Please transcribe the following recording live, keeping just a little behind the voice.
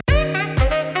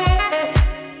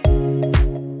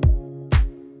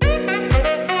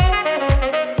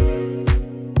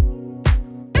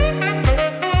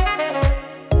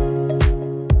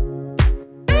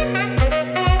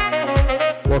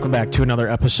to another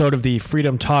episode of the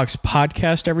Freedom Talks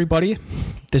podcast, everybody.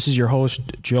 This is your host,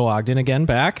 Joe Ogden, again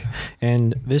back.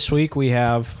 And this week we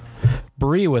have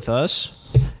Bri with us,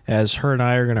 as her and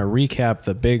I are going to recap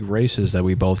the big races that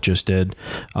we both just did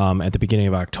at the beginning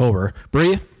of October.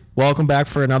 Bri, welcome back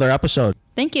for another episode.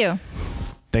 Thank you.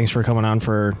 Thanks for coming on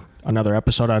for another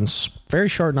episode on very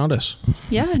short notice.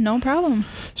 Yeah, no problem.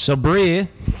 So Bri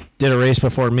did a race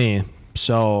before me.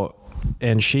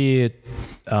 And she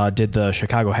did the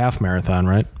Chicago Half Marathon,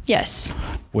 right? Yes.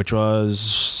 Which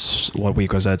was, what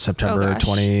week was that? September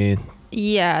 20?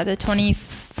 Yeah, the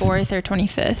 24th or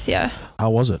 25th, yeah. How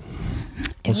was it?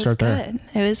 It was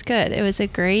good. It was a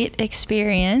great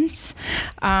experience.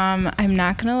 I'm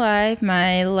not going to lie,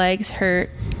 my legs hurt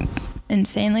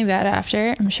insanely bad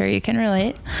after. I'm sure you can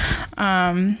relate.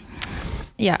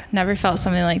 Yeah, never felt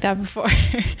something like that before.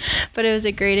 But it was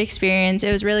a great experience.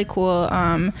 It was really cool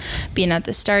being at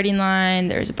the starting line.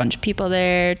 There was a bunch of people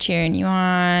there cheering you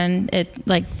on.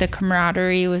 The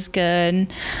camaraderie was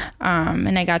good.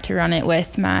 And I got to run it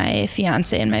with my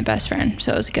fiance and my best friend.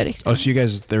 So it was a good experience. Oh, so you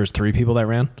guys, there was 3 people that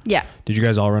ran? Yeah. Did you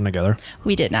guys all run together?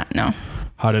 We did not, no.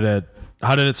 How did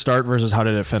it start versus how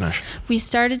did it finish? We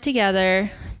started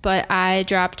together, but I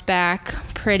dropped back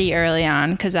pretty early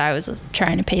on because I was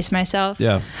trying to pace myself.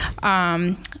 Yeah.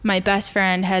 My best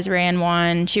friend she ran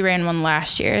one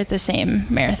last year at the same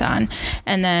marathon.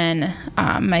 And then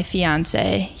my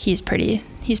fiance, he's pretty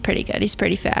good. He's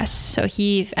pretty fast. So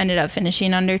he ended up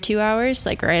finishing under 2 hours,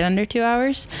 like right under 2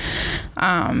 hours.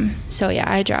 So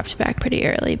yeah, I dropped back pretty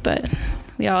early, but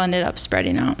we all ended up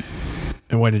spreading out.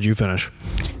 And when did you finish?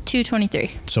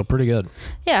 2:23. So pretty good.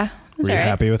 Yeah. Were you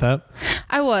happy with that?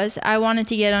 I was. I wanted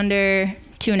to get under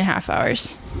 2.5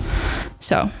 hours.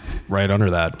 So. Right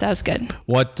under that. That was good.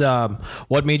 What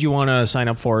made you want to sign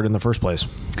up for it in the first place?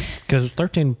 Because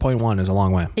 13.1 is a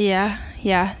long way. Yeah.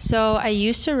 So I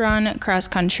used to run cross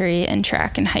country and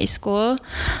track in high school.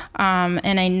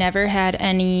 And I never had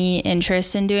any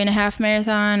interest in doing a half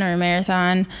marathon or a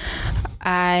marathon.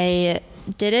 I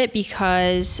did it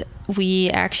because we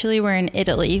actually were in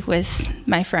Italy with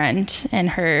my friend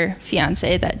and her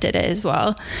fiance that did it as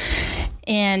well.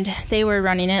 And they were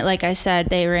running it. Like I said,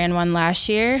 they ran one last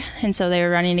year. And so they were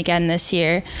running again this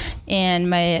year. And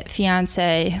my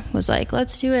fiance was like,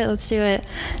 let's do it.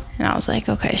 And I was like,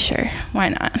 okay, sure. Why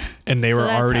not? And they were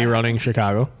already running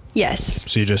Chicago? Yes.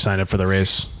 So you just signed up for the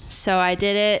race? So I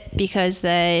did it because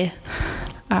they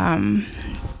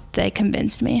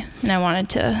convinced me and I wanted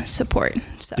to support.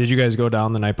 So. Did you guys go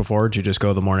down the night before or did you just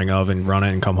go the morning of and run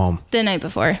it and come home? The night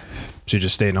before. So you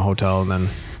just stayed in a hotel and then...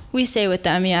 We stay with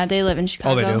them, yeah. They live in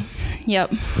Chicago. Oh, they do?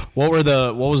 Yep. What was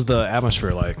the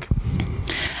atmosphere like?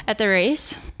 At the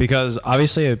race? Because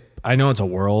obviously I know it's a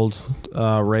world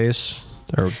race,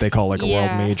 or they call it a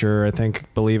world major, I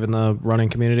believe in the running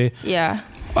community. Yeah.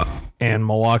 And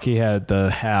Milwaukee had the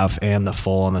half and the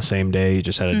full on the same day. You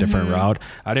just had a different route.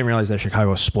 I didn't realize that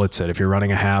Chicago splits it. If you're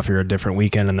running a half, you're a different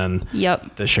weekend. And then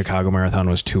the Chicago Marathon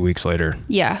was 2 weeks later.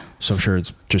 Yeah. So I'm sure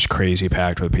it's just crazy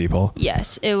packed with people.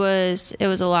 Yes, it was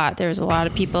a lot. There was a lot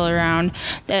of people around.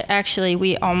 That actually,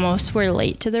 we almost were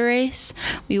late to the race.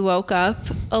 We woke up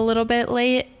a little bit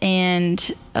late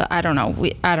and I don't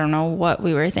know what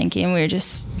we were thinking. We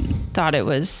just thought it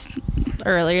was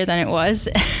earlier than it was.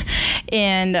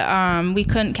 And we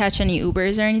couldn't catch any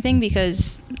Ubers or anything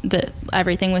because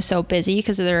everything was so busy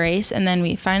because of the race. And then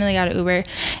we finally got an Uber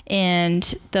and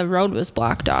the road was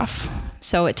blocked off.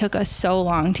 So it took us so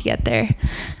long to get there.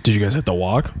 Did you guys have to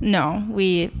walk? No,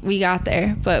 we got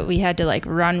there, but we had to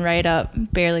run right up,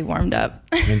 barely warmed up.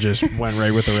 And just went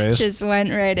right with the race? Just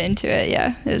went right into it,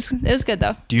 yeah. It was good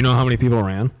though. Do you know how many people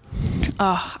ran?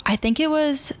 I think it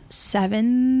was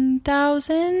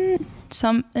 7,000,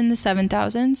 some in the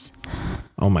 7,000s.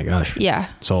 Oh my gosh. Yeah.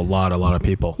 So a lot of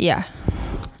people. Yeah.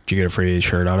 Did you get a free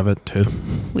shirt out of it too?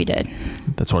 We did.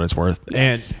 That's what it's worth.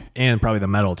 Yes. And probably the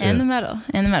medal too. And the medal,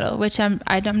 which I'm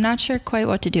not sure quite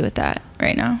what to do with that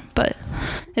right now, but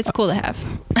it's cool to have.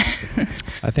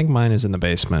 I think mine is in the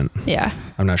basement. Yeah.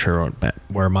 I'm not sure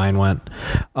where mine went.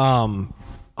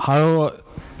 How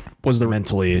was the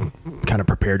mentally kind of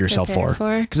prepared yourself for?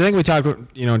 Because I think we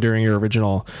talked, during your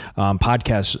original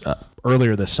podcast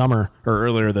earlier this summer or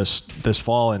earlier this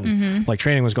fall, and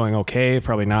training was going okay,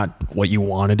 probably not what you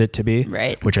wanted it to be,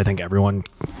 right? Which I think everyone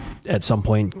at some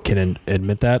point can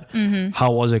admit that.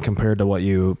 How was it compared to what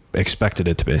you expected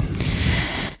it to be?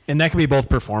 And that could be both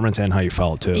performance and how you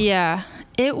felt too. Yeah,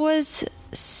 it was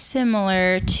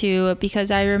similar to,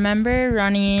 because I remember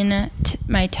running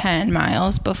my 10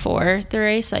 miles before the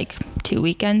race, like 2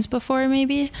 weekends before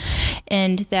maybe,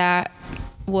 and that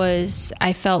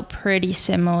I felt pretty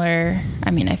similar.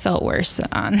 I mean, I felt worse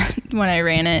on when I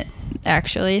ran it,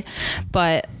 actually,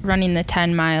 but running the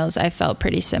 10 miles, I felt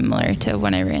pretty similar to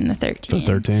when I ran the 13. The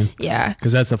 13? Yeah.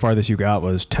 Because that's the farthest you got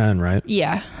was 10, right?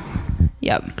 Yeah.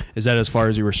 Yep. Is that as far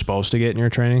as you were supposed to get in your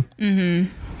training?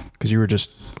 Mm-hmm. Because you were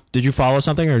just... Did you follow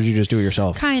something, or did you just do it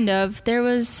yourself? Kind of. There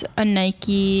was a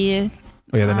Nike...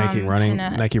 Oh, yeah, the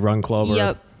Nike Run Club.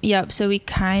 Yep. So we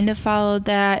kind of followed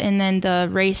that, and then the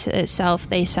race itself,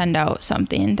 they send out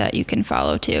something that you can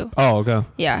follow too. Oh, okay.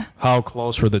 Yeah. How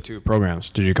close were the two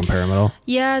programs? Did you compare them at all?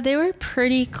 Yeah, they were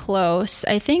pretty close.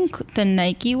 I think the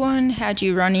Nike one had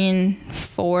you running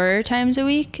 4 times a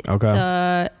week. Okay.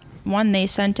 The one they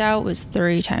sent out was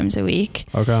 3 times a week.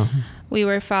 Okay. We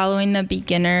were following the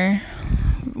beginner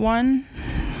one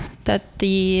that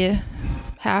the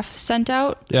half sent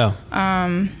out. Yeah.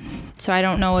 So I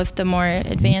don't know if the more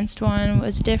advanced one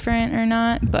was different or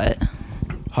not, but...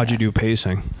 How'd you do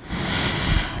pacing?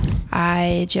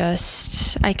 I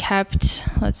kept,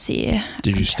 let's see.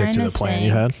 Did you stick to the plan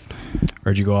you had?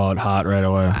 Or did you go out hot right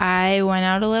away? I went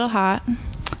out a little hot,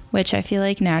 which I feel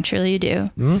like naturally you do.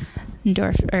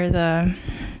 Just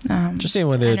seeing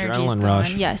when the adrenaline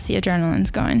rush. Yes, the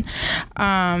adrenaline's going.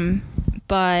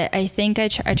 But I think I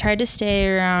tried to stay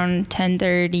around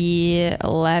 10:30,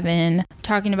 11.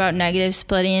 Talking about negative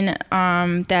splitting,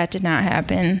 that did not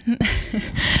happen.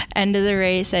 End of the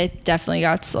race, I definitely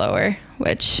got slower,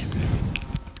 which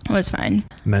was fine.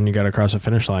 And then you got across the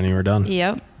finish line and you were done.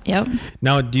 Yep.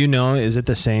 Now, do you know, is it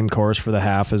the same course for the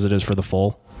half as it is for the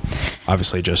full?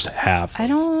 Obviously just half.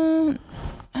 I'm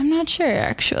not sure,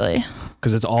 actually.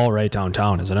 Because it's all right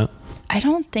downtown, isn't it? I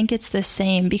don't think it's the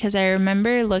same, because I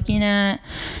remember looking at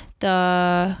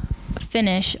the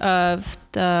finish of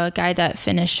the guy that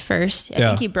finished first. I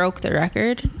think he broke the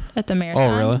record at the marathon.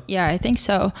 Oh, really? Yeah, I think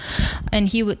so. And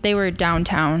they were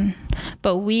downtown.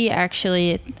 But we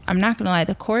actually, I'm not going to lie,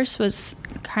 the course was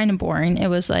kind of boring. It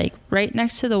was like right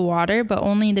next to the water, but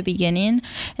only the beginning.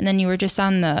 And then you were just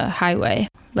on the highway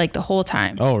like the whole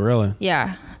time. Oh, really?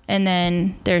 Yeah. And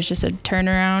then there's just a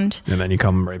turnaround. And then you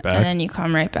come right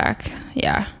back.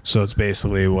 Yeah. So it's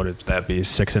basically, what would that be?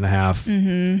 6.5?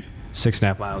 Mm-hmm.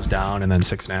 6.5 miles down and then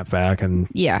 6.5 back. And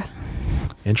yeah.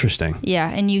 Interesting. Yeah.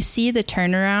 And you see the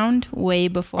turnaround way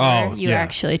before you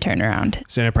actually turn around.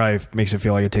 So it probably makes it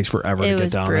feel like it takes forever to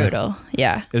get down there. It was brutal.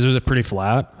 Yeah. Was it pretty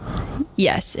flat?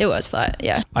 Yes, it was flat.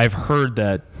 Yeah. I've heard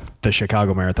that the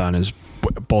Chicago Marathon is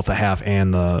both the half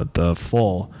and the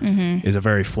full is a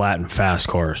very flat and fast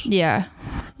course. Yeah.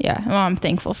 Well, I'm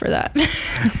thankful for that.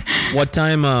 What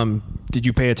time did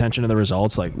you pay attention to the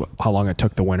results? Like how long it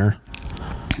took the winner?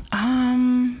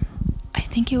 I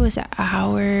think it was an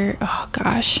hour. Oh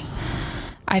gosh,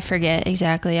 I forget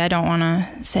exactly. I don't want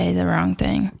to say the wrong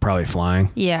thing. Probably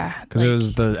flying. Yeah, because it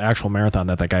was the actual marathon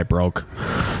that guy broke.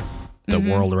 The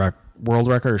world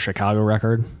record or Chicago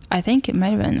record. I think it might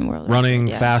have been the world record.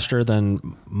 Running faster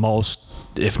than most,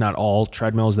 if not all,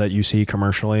 treadmills that you see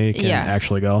commercially can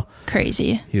actually go.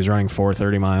 Crazy. He was running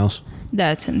 4:30 miles.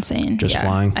 That's insane. Just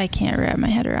flying. I can't wrap my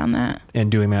head around that.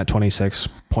 And doing that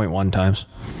 26.1 times.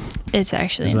 It's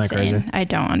actually Isn't insane. That crazy? I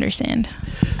don't understand.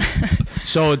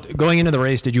 So going into the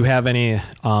race, did you have any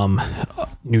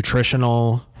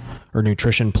nutritional or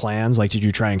nutrition plans? Like, did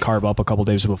you try and carb up a couple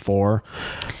days before?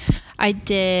 I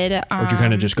did. Or did you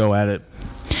kind of just go at it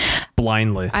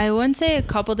blindly? I wouldn't say a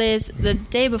couple days. The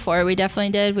day before, we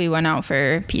definitely did. We went out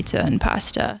for pizza and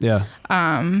pasta. Yeah.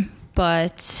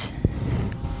 But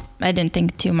I didn't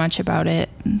think too much about it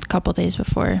a couple days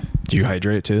before. Do you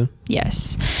hydrate too?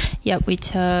 Yes. Yep.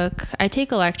 I take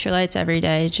electrolytes every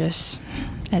day just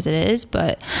as it is,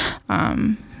 but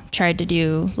tried to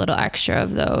do a little extra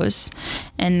of those.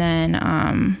 And then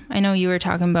I know you were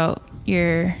talking about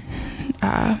your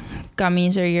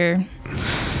gummies or your...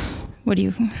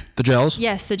 The gels?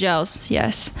 Yes, the gels.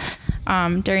 Yes.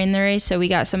 During the race. So we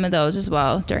got some of those as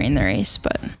well during the race,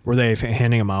 but... Were they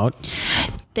handing them out?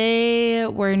 They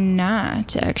were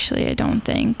not, actually, I don't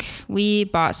think. We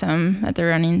bought some at the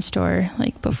running store,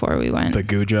 like, before we went. The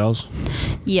goo gels?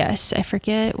 Yes. I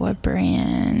forget what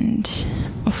brand.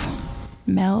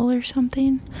 Mel or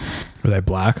something. Were they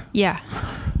black? Yeah.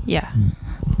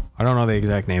 I don't know the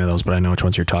exact name of those, but I know which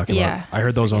ones you're talking about. I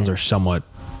heard those ones are somewhat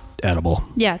edible.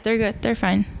 Yeah, they're good. They're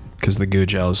fine. Because the goo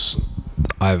gels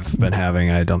I've been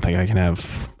having, I don't think I can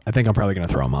have. I think I'm probably going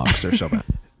to throw them out because they're so bad.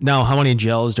 Now, how many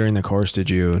gels during the course did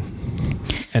you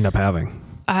end up having?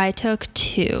 I took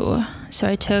 2. So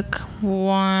I took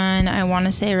one, I want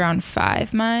to say around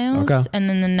 5 miles. Okay. And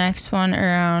then the next one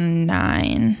around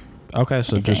 9. Okay,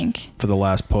 so just for the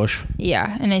last push?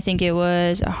 Yeah, and I think it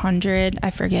was 100. I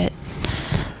forget.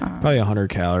 Probably 100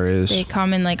 calories. They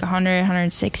come in like 100,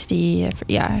 160.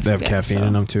 They have caffeine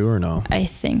in them too, or no? I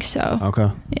think so. Okay.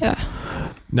 Yeah.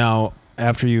 Now,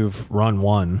 after you've run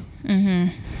one,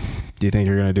 do you think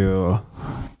you're going to do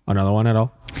another one at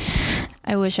all?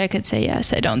 I wish I could say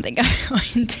yes. I don't think I'm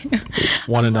going to.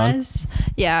 One and done?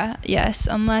 Yeah, yes.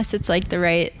 Unless it's like the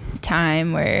right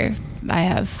time where I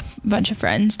have a bunch of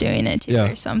friends doing it too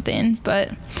or something.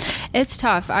 But it's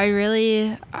tough.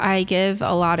 I give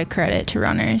a lot of credit to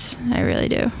runners. I really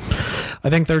do. I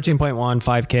think 13.1,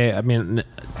 5K, I mean,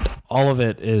 all of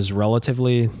it is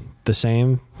relatively the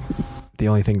same. The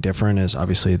only thing different is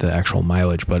obviously the actual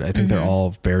mileage, but I think they're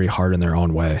all very hard in their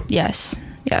own way. Yes.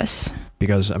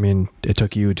 Because, I mean, it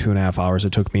took you 2.5 hours.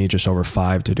 It took me just over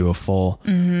 5 to do a full,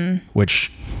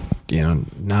 which,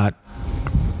 not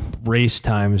race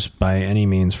times by any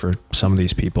means for some of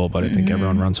these people, but I think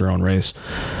everyone runs their own race.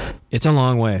 It's a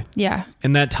long way. Yeah.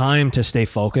 And that time to stay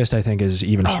focused, I think, is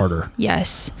even harder.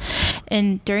 Yes.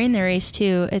 And during the race,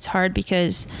 too, it's hard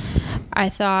because I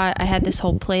thought I had this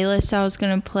whole playlist I was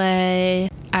going to play.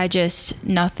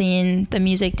 The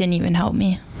music didn't even help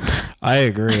me. I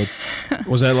agree.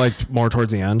 Was that like more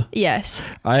towards the end? Yes.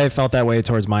 I felt that way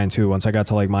towards mine, too. Once I got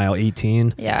to like mile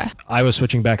 18, I was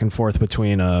switching back and forth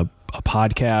between a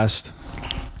podcast,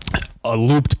 a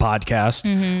looped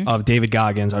podcast of David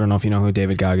Goggins. I don't know if you know who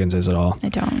David Goggins is at all. I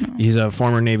don't know. He's a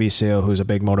former Navy SEAL who's a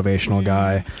big motivational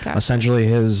guy. Gotcha. Essentially,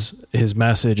 his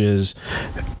message is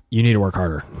you need to work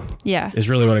harder. Yeah. Is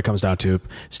really what it comes down to.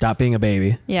 Stop being a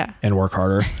baby. Yeah. And work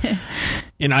harder.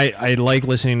 And I like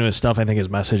listening to his stuff. I think his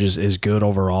message is good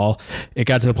overall. It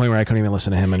got to the point where I couldn't even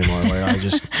listen to him anymore.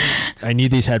 Like I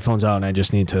need these headphones out and I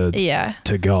just need to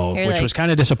go, which was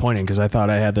kind of disappointing because I thought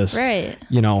I had this,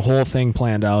 whole thing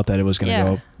planned out that it was going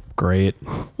to go great.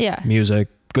 Yeah.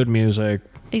 Good music.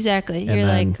 Exactly. You're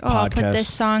like, I'll put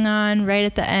this song on right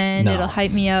at the end. It'll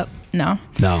hype me up. No.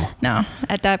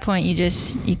 At that point,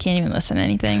 you can't even listen to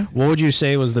anything. What would you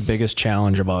say was the biggest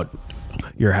challenge about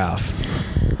your half?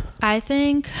 I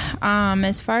think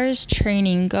as far as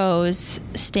training goes,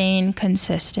 staying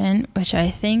consistent, which I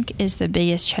think is the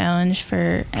biggest challenge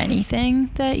for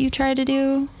anything that you try to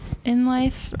do in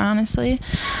life, honestly.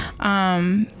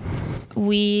 And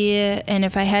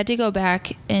if I had to go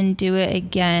back and do it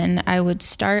again, I would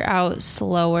start out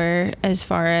slower as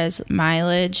far as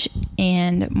mileage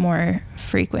and more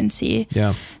frequency.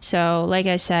 Yeah. So like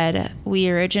I said, we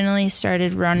originally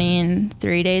started running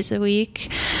 3 days a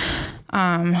week.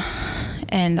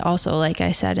 And also, like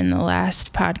I said in the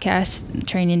last podcast,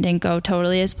 training didn't go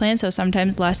totally as planned, so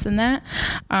sometimes less than that.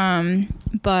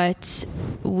 But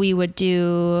we would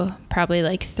do probably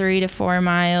like 3 to 4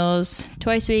 miles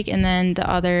twice a week, and then the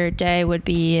other day would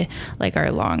be like our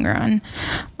long run.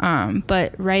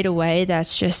 But right away,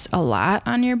 that's just a lot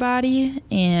on your body,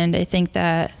 and I think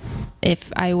that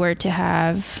if I were to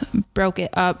have broke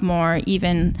it up more,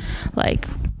 even like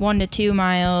 1 to 2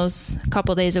 miles a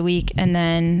couple days a week, and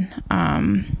then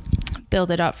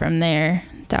build it up from there,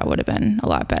 that would have been a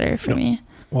lot better for me.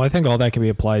 Well, I think all that can be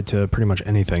applied to pretty much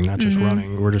anything, not just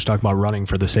running. We're just talking about running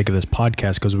for the sake of this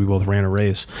podcast because we both ran a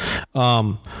race.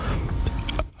 I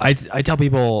tell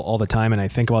people all the time, and I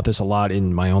think about this a lot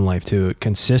in my own life too,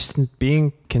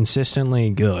 being consistently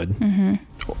good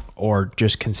or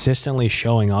just consistently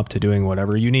showing up to doing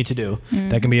whatever you need to do.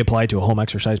 That can be applied to a home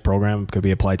exercise program, could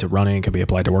be applied to running, could be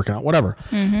applied to working out, whatever.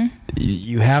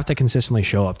 You have to consistently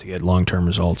show up to get long-term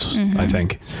results, I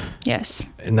think. Yes.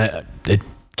 And that it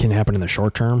can happen in the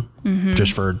short term.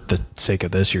 Just for the sake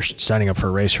of this, you're signing up for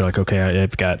a race, you're like, okay,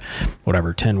 I've got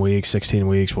whatever, 10 weeks, 16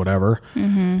 weeks, whatever.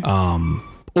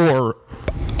 Or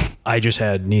I just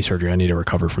had knee surgery, I need to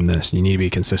recover from this. You need to be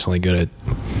consistently good at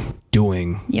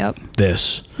doing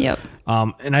this.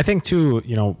 And I think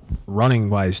too, running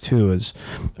wise too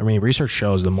research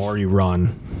shows the more you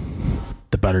run,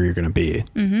 the better you're going to be.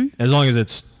 As long as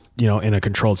it's, in a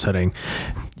controlled setting.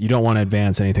 You don't want to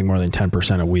advance anything more than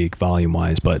 10% a week volume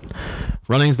wise, but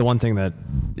running is the one thing that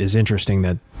is interesting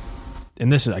and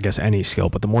this is, I guess, any skill,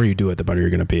 but the more you do it, the better you're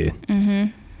going to be.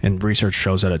 And research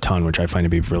shows that a ton, which I find to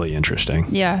be really interesting.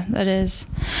 Yeah, that is.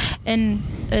 And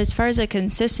as far as a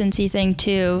consistency thing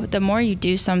too, the more you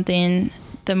do something,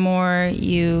 the more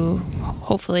you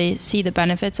hopefully see the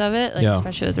benefits of it,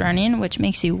 especially with running, which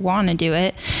makes you want to do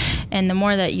it. And the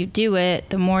more that you do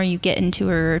it, the more you get into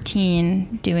a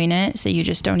routine doing it. So you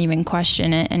just don't even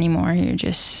question it anymore. You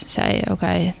just say,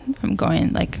 okay, I'm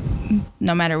going,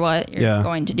 no matter what, you're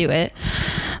going to do it.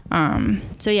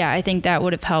 I think that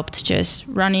would have helped just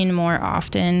running more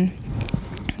often.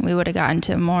 We would have gotten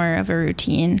to more of a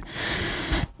routine.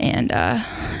 And I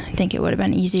think it would have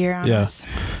been easier on us.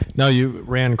 Now, you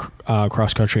ran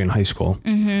cross country in high school.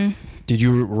 Did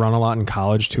you run a lot in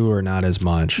college too, or not as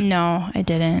much? No, I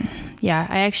didn't. Yeah,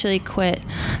 I actually quit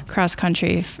cross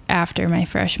country after my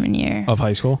freshman year Of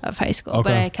high school? Of high school. Okay.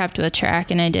 But I kept with track,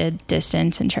 and I did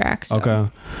distance and track. So. Okay.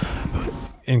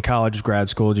 In college, grad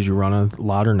school, did you run a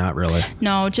lot or not really?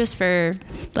 No, just for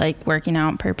like working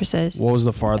out purposes. What was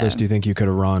the farthest do you think you could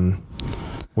have run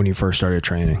when you first started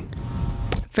training?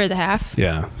 For the half?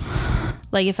 Yeah.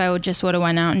 Like if I would have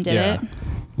went out and did it?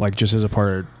 Like just as a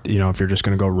part of, if you're just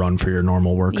going to go run for your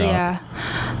normal workout. Yeah.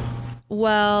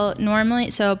 Well, normally,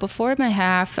 so before my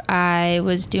half, I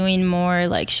was doing more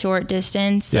like short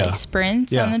distance, like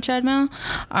sprints on the treadmill.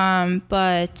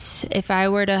 But if I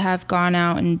were to have gone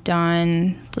out and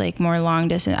done like more long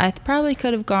distance, I probably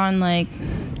could have gone like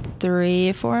 3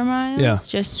 or 4 miles,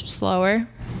 just slower.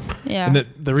 Yeah. And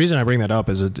the reason I bring that up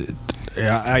is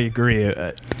I agree.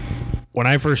 When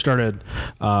I first started,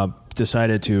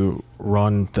 decided to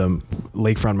run the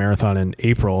Lakefront Marathon in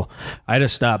April, I had to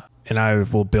stop, and I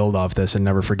will build off this and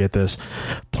never forget this,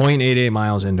 0.88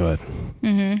 miles into it.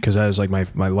 Because I was like,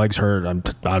 my legs hurt, I'm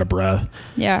out of breath.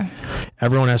 Yeah.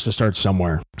 Everyone has to start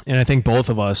somewhere. And I think both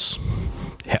of us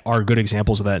are good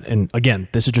examples of that. And again,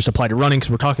 this is just applied to running because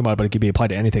we're talking about it, but it could be applied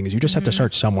to anything. Is you just have to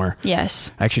start somewhere.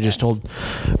 Yes. I actually just told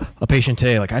a patient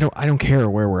today, like, I don't care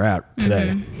where we're at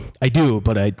today. I do,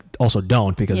 but I also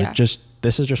don't, because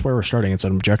this is just where we're starting. It's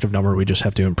an objective number. We just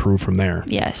have to improve from there.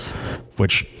 Yes.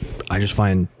 Which I just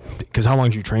find, because how long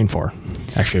did you train for?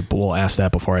 Actually, we'll ask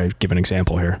that before I give an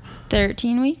example here.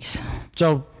 13 weeks.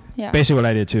 So basically what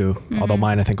I did too, although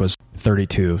mine I think was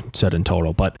 32 set in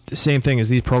total. But the same thing is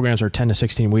these programs are 10 to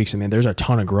 16 weeks. I mean, there's a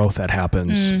ton of growth that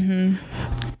happens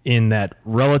in that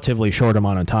relatively short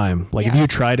amount of time. Like if you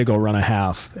try to go run a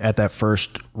half at that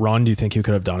first run, do you think you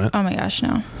could have done it? Oh my gosh,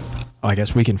 no. I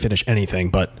guess we can finish anything,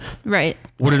 but right.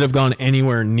 Would it have gone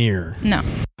anywhere near? No.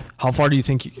 How far do you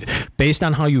think, based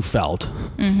on how you felt,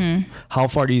 how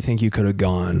far do you think you could have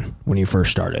gone when you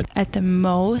first started? At the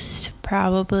most,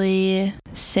 probably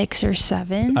 6 or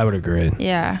 7. I would agree.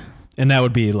 Yeah. And that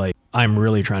would be like, I'm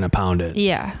really trying to pound it.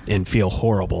 Yeah. And feel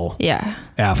horrible. Yeah.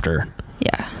 After.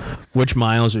 Yeah. Which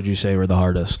miles would you say were the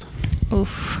hardest?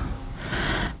 Oof.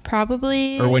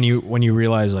 Probably. Or when you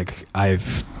realize like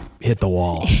I've hit the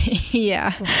wall.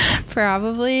 Yeah.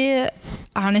 Probably.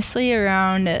 Honestly,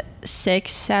 around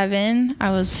 6, 7,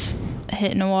 I was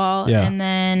hitting a wall. Yeah. And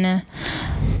then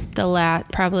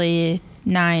probably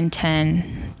 9,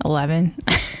 10, 11.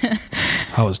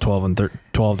 How was 12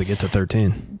 to get to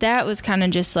 13? That was kind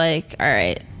of just like, all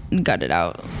right, gut it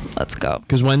out. Let's go.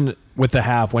 Because with the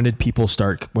half, when did people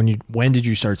start? When did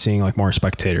you start seeing like more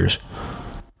spectators?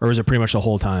 Or was it pretty much the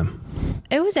whole time?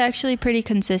 It was actually pretty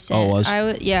consistent. Oh, it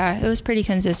was? Yeah, it was pretty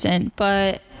consistent.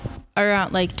 But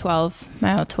around like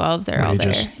mile 12, they're all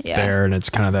there. Just there, and it's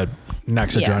kind of that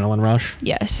next adrenaline rush.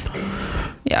 Yes.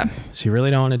 Yeah. So you really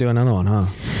don't want to do another one, huh?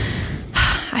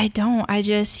 I don't. I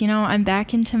just, I'm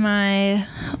back into my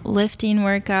lifting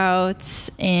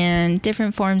workouts and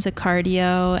different forms of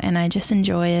cardio, and I just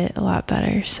enjoy it a lot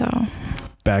better. So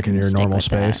back in your normal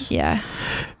space. That. Yeah.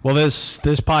 Well, this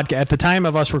podcast, at the time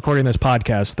of us recording this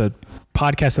podcast, the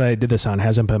podcast that I did this on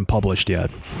hasn't been published yet.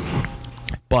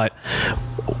 But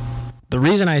the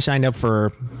reason I signed up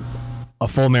for a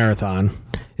full marathon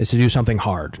is to do something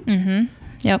hard.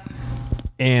 Yep.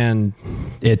 And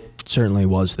it certainly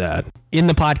was that. In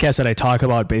the podcast that I talk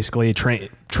about, basically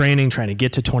training, trying to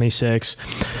get to 26,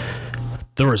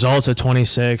 the results at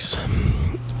 26,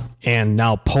 and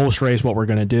now post-race, what we're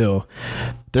going to do,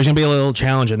 there's going to be a little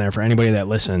challenge in there for anybody that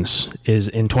listens, is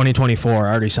in 2024, I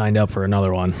already signed up for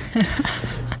another one.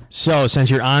 So since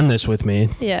you're on this with me,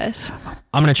 yes,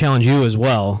 I'm going to challenge you as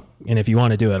well. And if you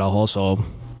want to do it, I'll also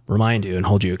remind you and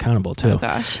hold you accountable too. Oh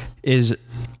gosh.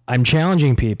 I'm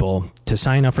challenging people to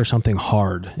sign up for something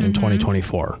hard in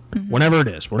 2024, whenever it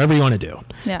is, whatever you want to do.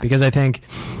 Yeah. Because I think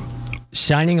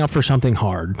signing up for something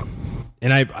hard,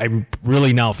 and I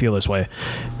really now feel this way,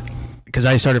 because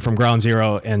I started from ground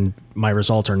zero and my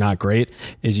results are not great,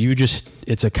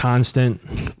 it's a constant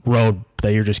road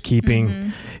that you're just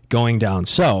keeping going down.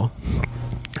 So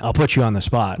I'll put you on the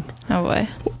spot. Oh boy.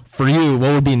 For you,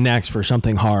 what would be next for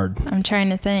something hard? I'm trying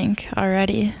to think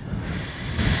already.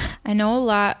 I know a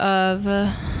lot of,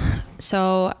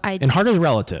 and hard is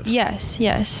relative. Yes.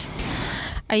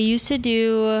 I used to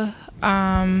do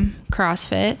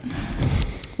CrossFit,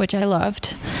 which I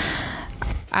loved.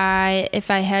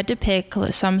 If I had to pick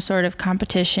some sort of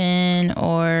competition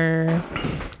or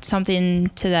something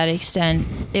to that extent,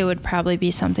 it would probably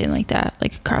be something like that,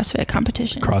 like a CrossFit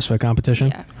competition. CrossFit competition?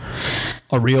 Yeah.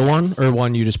 A real one, or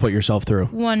one you just put yourself through?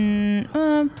 One,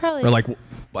 probably. Or like,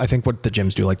 I think what the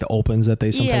gyms do, like the opens that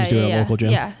they sometimes do at a local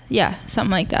gym? Yeah,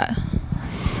 something like that.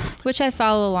 which I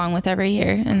follow along with every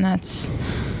year, and that's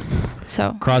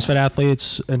so. CrossFit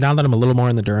athletes, now that I'm a little more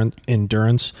in the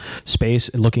endurance space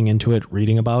and looking into it,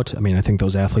 reading about, I mean, I think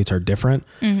those athletes are different.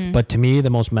 But to me, the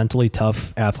most mentally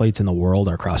tough athletes in the world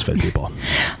are CrossFit people.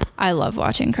 I love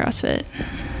watching CrossFit.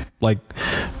 Like,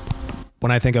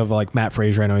 when I think of like Matt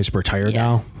Frazier, I know he's retired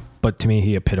now, but to me,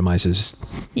 he epitomizes.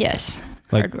 Yes.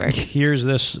 Like, hard work. Here's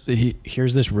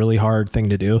this really hard thing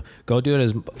to do. Go do it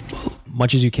as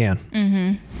much as you can.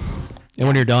 And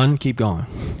when you're done, keep going.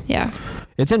 Yeah.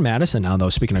 It's in Madison now, though,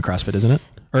 speaking of CrossFit, isn't it?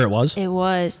 Or it was? It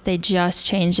was. They just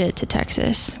changed it to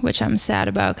Texas, which I'm sad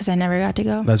about because I never got to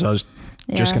go. That's what I was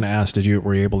just going to ask.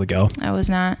 Were you able to go? I was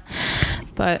not.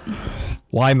 But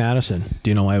why Madison? Do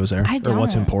you know why it was there? I don't. Or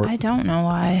what's important? I don't know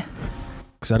why.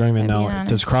 Because I don't even know. Honest,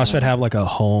 does CrossFit have like a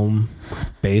home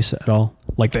base at all?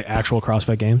 Like the actual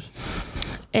CrossFit games?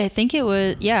 I think it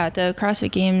was, the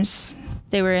CrossFit games,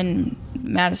 they were in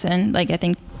Madison. Like, I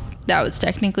think that was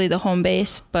technically the home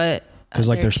base, but because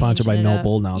like they're sponsored by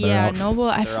Noble now. Noble.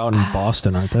 They're out in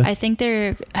Boston, aren't they? I think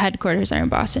their headquarters are in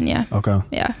Boston. Yeah. Okay.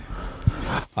 Yeah.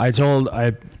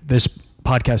 This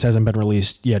podcast hasn't been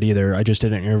released yet either. I just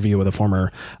did an interview with a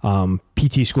former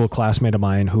PT school classmate of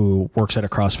mine who works at a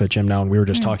CrossFit gym now, and we were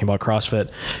just talking about CrossFit.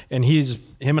 And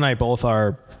him and I both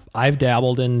are. I've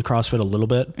dabbled in CrossFit a little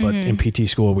bit, but in PT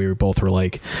school, we both were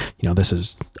like,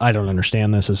 I don't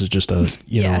understand this. This is just a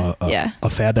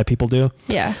fad that people do.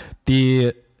 Yeah.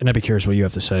 And I'd be curious what you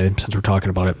have to say since we're talking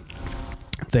about it.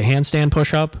 The handstand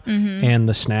push-up and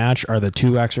the snatch are the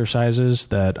two exercises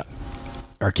that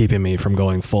are keeping me from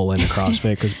going full into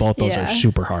CrossFit because both those are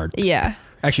super hard. Yeah.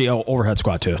 Actually, overhead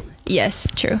squat too. Yes,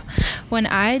 true. When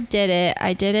I did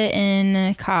it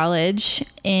in college,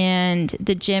 and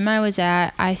the gym I was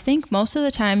at, I think most of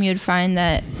the time you'd find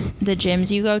that the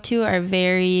gyms you go to are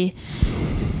very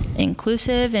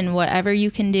inclusive in whatever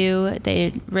you can do.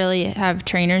 They really have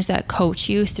trainers that coach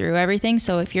you through everything.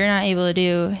 So if you're not able to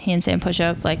do handstand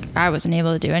push-up, like I wasn't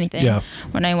able to do anything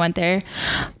when I went there,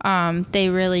 they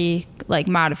really like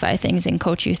modify things and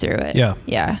coach you through it.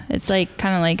 Yeah. It's like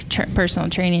kind of like personal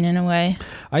training in a way.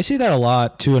 I see that a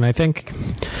lot too. And I think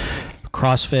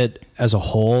CrossFit as a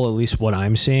whole, at least what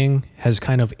I'm seeing, has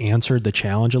kind of answered the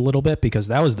challenge a little bit, because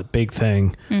that was the big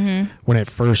thing when it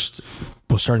first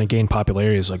was starting to gain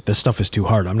popularity. Is like, this stuff is too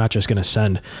hard. I'm not just going to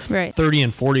send 30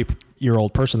 and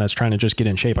 40-year-old person that's trying to just get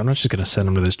in shape. I'm not just going to send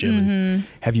them to this gym and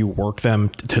have you work them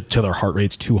to their heart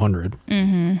rate's 200.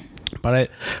 But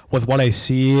with what I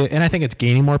see, and I think it's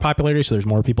gaining more popularity, so there's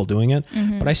more people doing it,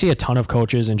 but I see a ton of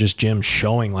coaches and just gyms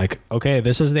showing like, okay,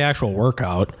 this is the actual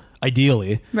workout.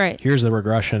 Ideally, here's the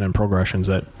regression and progressions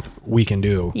that we can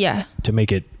do to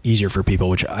make it easier for people,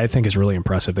 which I think is really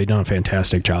impressive. They've done a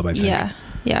fantastic job, I think.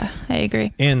 Yeah, I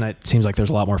agree. And it seems like there's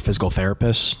a lot more physical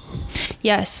therapists.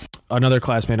 Yes. Another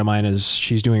classmate of mine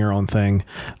she's doing her own thing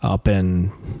up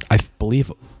in, I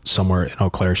believe, somewhere in Eau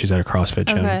Claire. She's at a CrossFit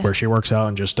gym where she works out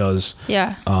and just does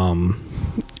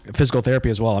physical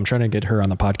therapy as well. I'm trying to get her on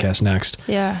the podcast next.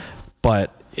 Yeah.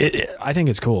 But I think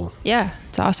it's cool. Yeah,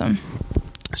 it's awesome.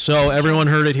 So everyone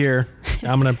heard it here.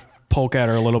 I'm going to poke at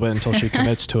her a little bit until she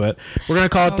commits to it. We're going to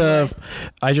call it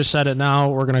I just said it now,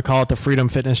 we're going to call it the Freedom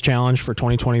Fitness Challenge for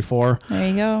 2024. There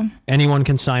you go. Anyone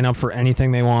can sign up for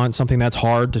anything they want, something that's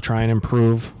hard to try and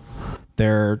improve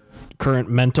their current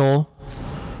mental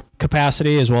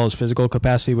capacity as well as physical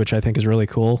capacity, which I think is really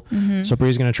cool. So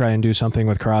Bri's going to try and do something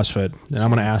with CrossFit, and I'm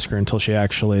going to ask her until she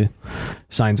actually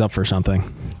signs up for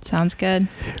something. Sounds good.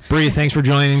 Bri, thanks for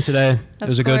joining today. It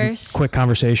was a good, quick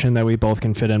conversation that we both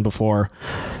can fit in before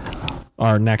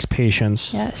our next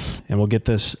patients. Yes. And we'll get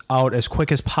this out as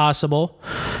quick as possible.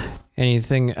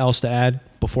 Anything else to add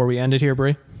before we end it here,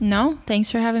 Bri? No,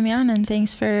 thanks for having me on, and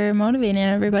thanks for motivating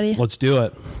everybody. Let's do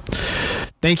it.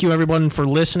 Thank you, everyone, for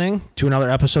listening to another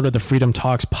episode of the Freedom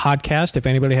Talks podcast. If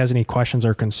anybody has any questions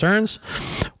or concerns,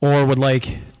 or would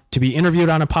like to be interviewed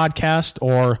on a podcast,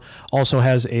 or also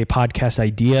has a podcast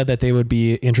idea that they would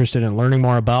be interested in learning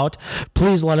more about,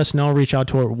 please let us know. Reach out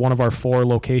to one of our 4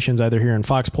 locations, either here in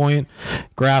Fox Point,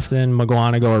 Grafton,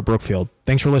 Mugwanago, or Brookfield.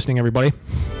 Thanks for listening, everybody.